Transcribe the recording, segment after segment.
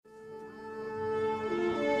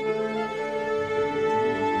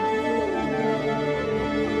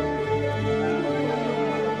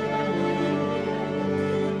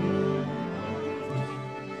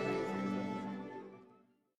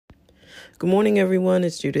Good morning, everyone.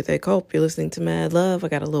 It's Judith A. Cope. You're listening to Mad Love. I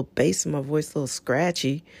got a little bass in my voice, a little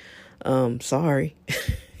scratchy. Sorry.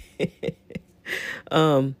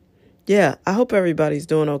 Yeah, I hope everybody's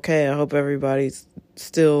doing okay. I hope everybody's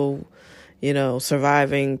still,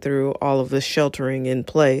 surviving through all of this sheltering in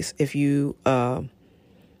place. If you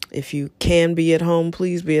can be at home,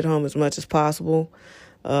 please be at home as much as possible.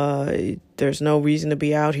 There's no reason to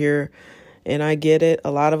be out here. And I get it. A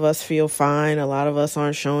lot of us feel fine. A lot of us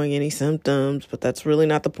aren't showing any symptoms, but that's really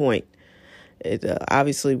not the point.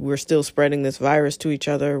 Obviously, we're still spreading this virus to each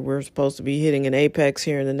other. We're supposed to be hitting an apex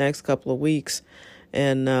here in the next couple of weeks.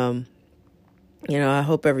 And, I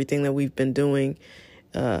hope everything that we've been doing,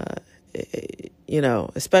 especially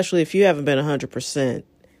if you haven't been 100%,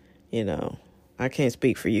 I can't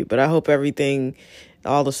speak for you, but I hope everything,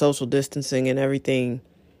 all the social distancing and everything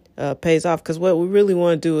pays off, because what we really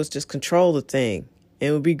want to do is just control the thing. And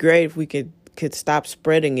it would be great if we could stop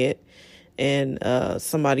spreading it and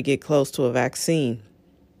somebody get close to a vaccine.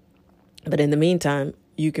 But in the meantime,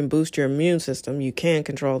 you can boost your immune system. You can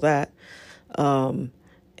control that.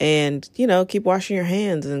 And, keep washing your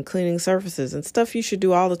hands and cleaning surfaces and stuff you should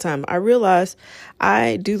do all the time. I realize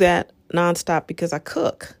I do that nonstop because I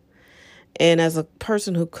cook. And as a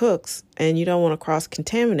person who cooks and you don't want to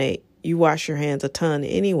cross-contaminate, you wash your hands a ton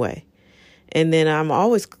anyway. And then I'm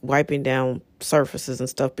always wiping down surfaces and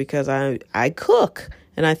stuff because I cook.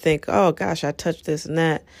 And I think, oh, gosh, I touched this and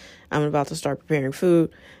that. I'm about to start preparing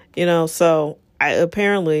food. So I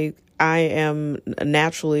am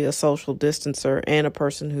naturally a social distancer and a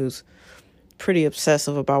person who's pretty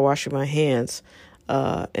obsessive about washing my hands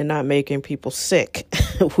and not making people sick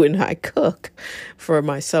when I cook for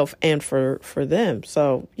myself and for them.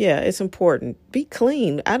 So, yeah, it's important. Be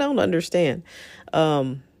clean. I don't understand.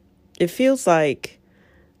 It feels like,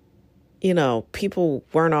 people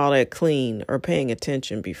weren't all that clean or paying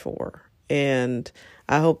attention before. And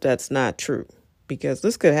I hope that's not true, because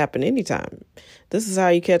this could happen anytime. This is how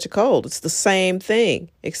you catch a cold. It's the same thing,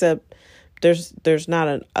 except there's not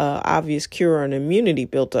an obvious cure or an immunity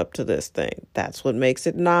built up to this thing. That's what makes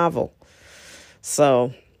it novel.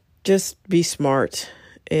 So just be smart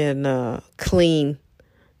and clean,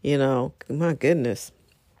 my goodness.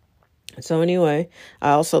 So anyway, I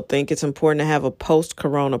also think it's important to have a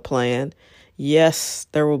post-corona plan. Yes,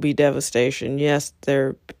 there will be devastation. Yes,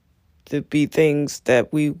 there be things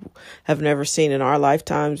that we have never seen in our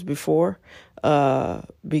lifetimes before,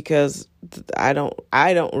 because I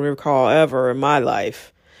don't recall ever in my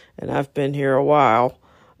life, and I've been here a while,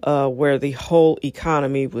 where the whole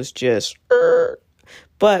economy was just,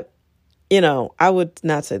 but, I would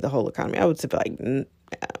not say the whole economy. I would say like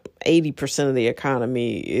 80% of the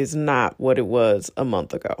economy is not what it was a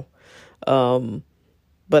month ago.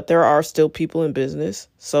 But there are still people in business.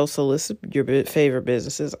 So solicit your favorite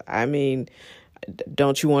businesses. I mean,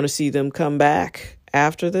 don't you want to see them come back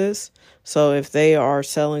after this? So if they are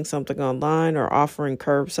selling something online or offering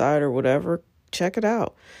curbside or whatever, check it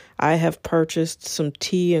out. I have purchased some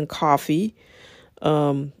tea and coffee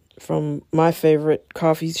from my favorite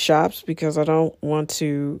coffee shops because I don't want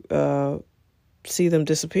to see them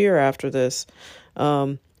disappear after this.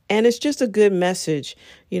 And it's just a good message.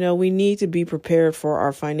 We need to be prepared for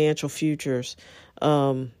our financial futures.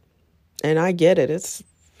 And I get it.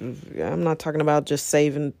 I'm not talking about just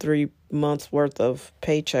saving 3 months worth of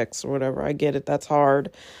paychecks or whatever. I get it. That's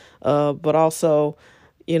hard. But also,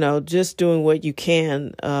 just doing what you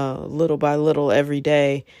can, little by little every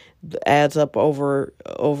day adds up over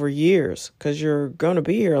years, because you're going to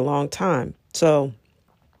be here a long time. So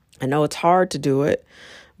I know it's hard to do it,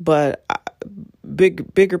 but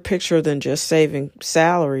bigger picture than just saving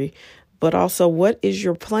salary, but also what is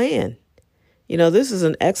your plan? This is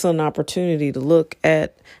an excellent opportunity to look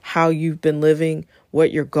at how you've been living,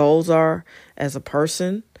 what your goals are as a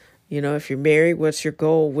person. If you're married, what's your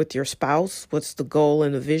goal with your spouse? What's the goal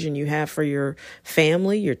and the vision you have for your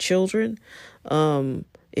family, your children?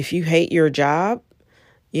 If you hate your job,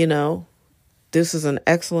 this is an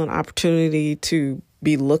excellent opportunity to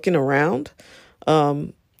be looking around.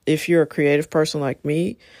 If you're a creative person like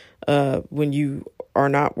me, when you are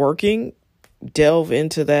not working, delve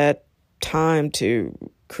into that time to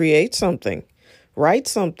create something, write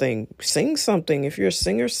something, sing something. If you're a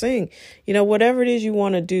singer, sing. Whatever it is you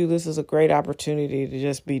want to do, this is a great opportunity to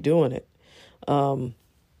just be doing it.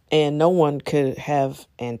 And no one could have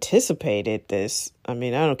anticipated this. I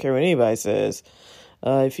mean, I don't care what anybody says.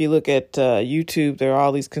 If you look at YouTube, there are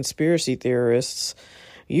all these conspiracy theorists.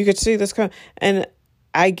 You could see this and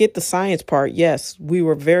I get the science part. Yes, we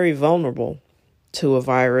were very vulnerable to a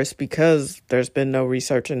virus because there's been no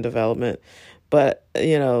research and development. But,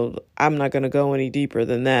 I'm not going to go any deeper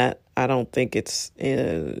than that. I don't think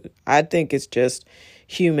I think it's just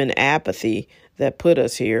human apathy that put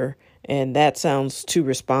us here. And that sounds too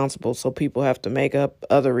responsible. So people have to make up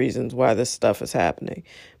other reasons why this stuff is happening.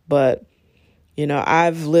 But,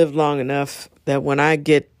 I've lived long enough that when I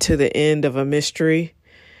get to the end of a mystery,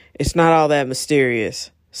 it's not all that mysterious.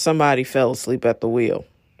 Somebody fell asleep at the wheel.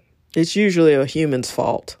 It's usually a human's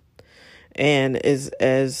fault. And as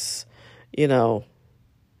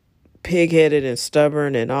pig-headed and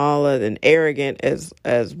stubborn and and arrogant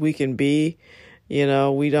as we can be,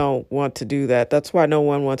 we don't want to do that. That's why no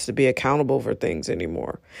one wants to be accountable for things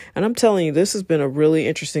anymore. And I'm telling you, this has been a really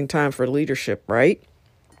interesting time for leadership, right?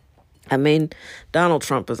 I mean, Donald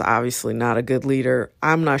Trump is obviously not a good leader.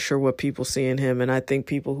 I'm not sure what people see in him. And I think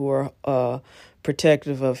people who are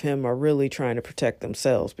protective of him are really trying to protect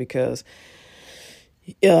themselves, because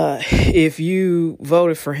if you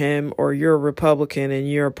voted for him or you're a Republican and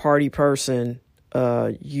you're a party person,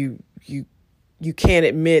 you can't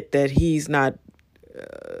admit that he's not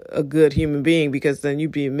a good human being, because then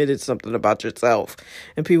you'd be admitted something about yourself,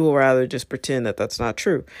 and people would rather just pretend that that's not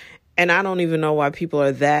true. And I don't even know why people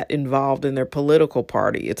are that involved in their political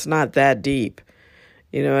party. It's not that deep.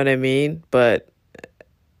 You know what I mean? But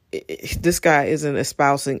this guy isn't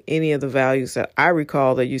espousing any of the values that I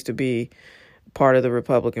recall that used to be part of the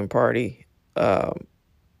Republican Party.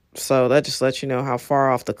 So that just lets you know how far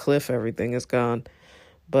off the cliff everything has gone.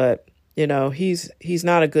 But, he's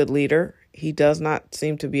not a good leader. He does not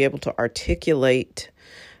seem to be able to articulate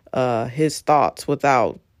his thoughts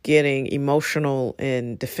without getting emotional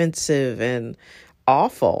and defensive and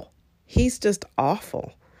awful. He's just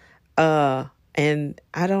awful. And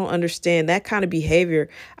I don't understand that kind of behavior.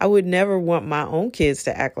 I would never want my own kids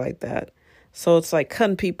to act like that. So it's like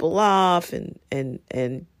cutting people off and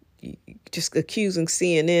just accusing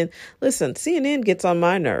CNN. Listen, CNN gets on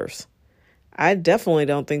my nerves. I definitely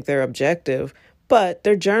don't think they're objective, but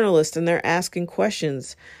they're journalists and they're asking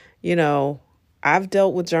questions. I've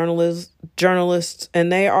dealt with journalists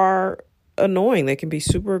and they are annoying. They can be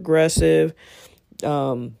super aggressive.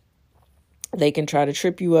 They can try to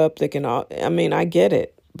trip you up. I get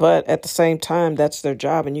it. But at the same time, that's their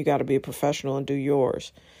job, and you got to be a professional and do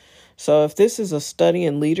yours. So if this is a study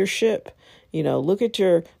in leadership, look at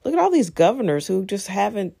all these governors who just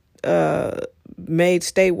haven't made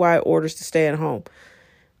statewide orders to stay at home.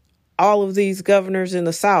 All of these governors in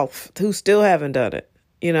the South who still haven't done it.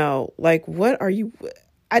 What are you?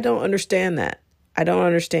 I don't understand that. I don't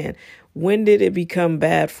understand. When did it become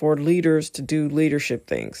bad for leaders to do leadership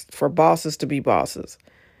things, for bosses to be bosses?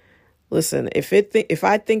 Listen, if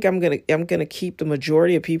I think I'm gonna keep the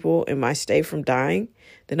majority of people in my state from dying,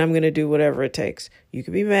 then I'm gonna do whatever it takes. You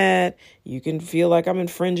can be mad, you can feel like I'm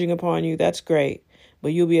infringing upon you. That's great,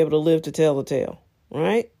 but you'll be able to live to tell the tale,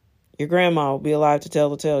 right? Your grandma will be alive to tell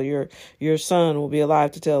the tale. Your son will be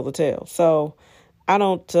alive to tell the tale. So I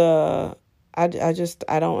don't.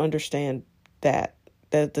 I don't understand that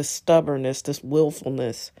the stubbornness, this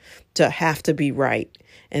willfulness to have to be right.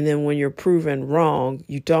 And then when you're proven wrong,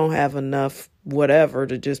 you don't have enough whatever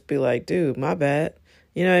to just be like, dude, my bad.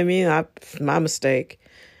 You know what I mean? My mistake.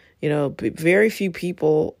 Very few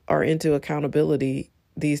people are into accountability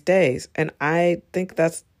these days. And I think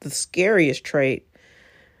that's the scariest trait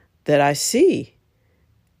that I see.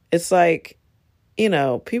 It's like,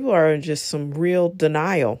 people are in just some real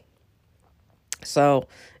denial. So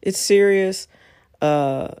it's serious.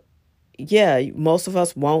 Most of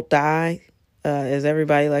us won't die. As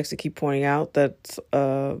everybody likes to keep pointing out, that's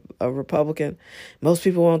a Republican. Most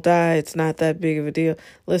people won't die. It's not that big of a deal.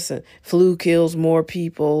 Listen, flu kills more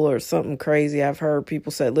people or something crazy. I've heard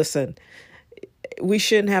people say, listen, we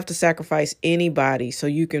shouldn't have to sacrifice anybody so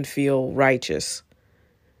you can feel righteous.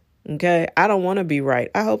 Okay? I don't want to be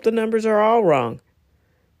right. I hope the numbers are all wrong.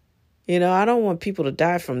 I don't want people to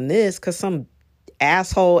die from this because some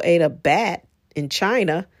asshole ate a bat in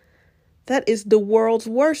China. That is the world's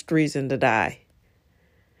worst reason to die.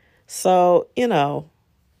 So,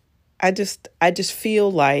 I just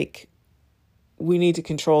feel like we need to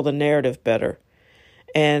control the narrative better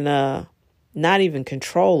and not even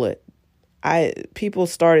control it. People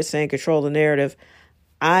started saying control the narrative.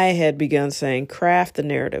 I had begun saying craft the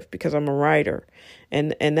narrative because I'm a writer.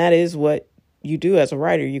 And that is what you do as a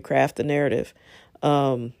writer. You craft the narrative.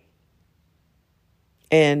 And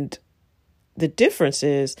the difference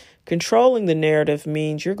is controlling the narrative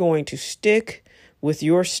means you're going to stick with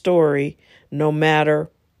your story no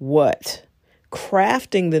matter what.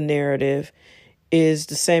 Crafting the narrative is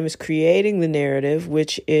the same as creating the narrative,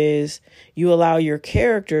 which is you allow your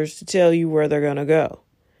characters to tell you where they're going to go.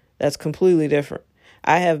 That's completely different.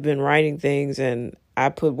 I have been writing things and I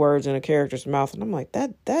put words in a character's mouth and I'm like,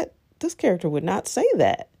 this character would not say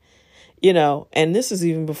that, and this is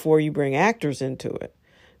even before you bring actors into it,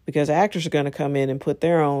 because actors are going to come in and put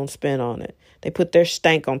their own spin on it. They put their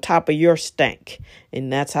stank on top of your stank,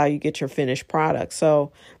 and that's how you get your finished product.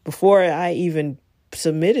 So before I even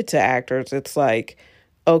submit it to actors, it's like,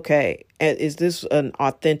 okay, is this an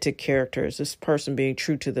authentic character? Is this person being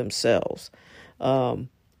true to themselves? And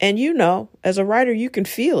as a writer, you can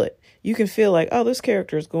feel it. You can feel like, oh, this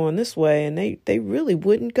character is going this way, and they really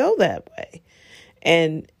wouldn't go that way.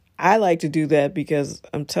 And I like to do that because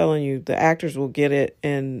I'm telling you, the actors will get it,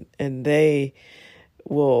 and they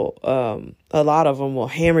will, a lot of them will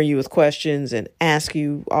hammer you with questions and ask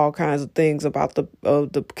you all kinds of things about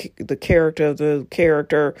the character of the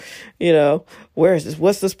character. Where is this?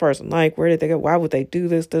 What's this person like? Where did they go? Why would they do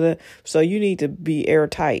this? So you need to be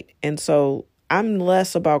airtight. And so I'm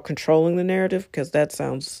less about controlling the narrative, because that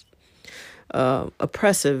sounds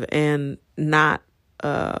oppressive and not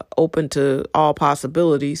open to all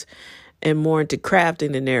possibilities, and more into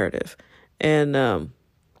crafting the narrative. And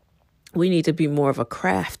we need to be more of a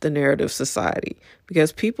craft the narrative society,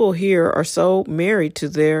 because people here are so married to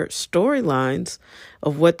their storylines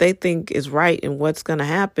of what they think is right and what's going to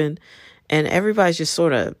happen. And everybody's just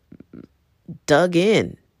sort of dug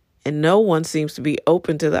in, and no one seems to be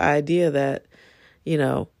open to the idea that,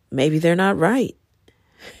 maybe they're not right.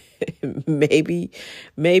 maybe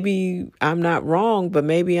I'm not wrong, but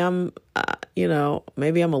maybe I'm,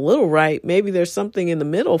 maybe I'm a little right. Maybe there's something in the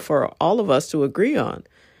middle for all of us to agree on.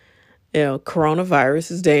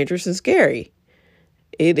 Coronavirus is dangerous and scary.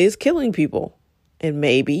 It is killing people. And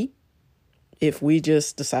maybe if we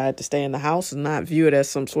just decide to stay in the house and not view it as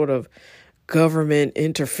some sort of government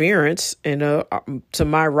interference to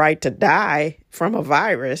my right to die from a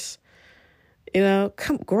virus,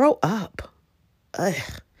 come grow up. Ugh.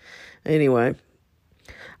 Anyway,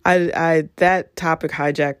 I that topic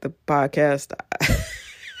hijacked the podcast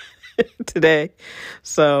today,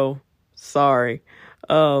 so sorry.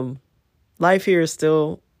 Life here is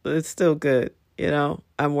still good.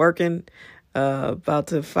 I'm working, about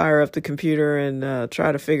to fire up the computer and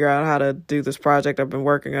try to figure out how to do this project I've been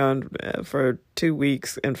working on for 2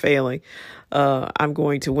 weeks and failing. I'm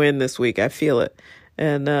going to win this week. I feel it.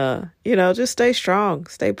 And, just stay strong,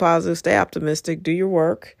 stay positive, stay optimistic, do your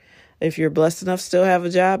work. If you're blessed enough to still have a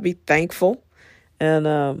job, be thankful.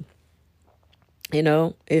 And,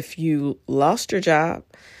 if you lost your job,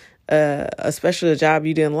 especially a job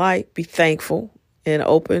you didn't like, be thankful and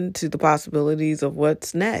open to the possibilities of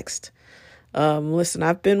what's next. Listen,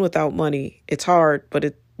 I've been without money. It's hard,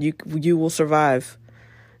 but you will survive.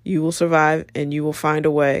 You will survive, and you will find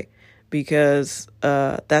a way, because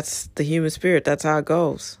that's the human spirit. That's how it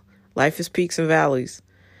goes. Life is peaks and valleys.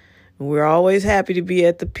 And we're always happy to be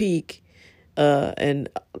at the peak and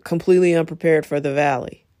completely unprepared for the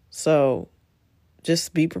valley. So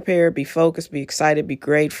just be prepared, be focused, be excited, be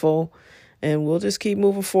grateful, and we'll just keep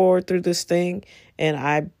moving forward through this thing. And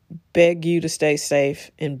I beg you to stay safe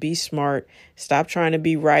and be smart. Stop trying to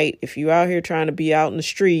be right. If you're out here trying to be out in the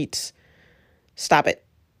streets, stop it.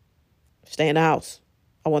 Stay in the house.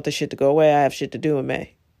 I want this shit to go away. I have shit to do in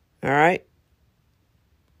May. All right?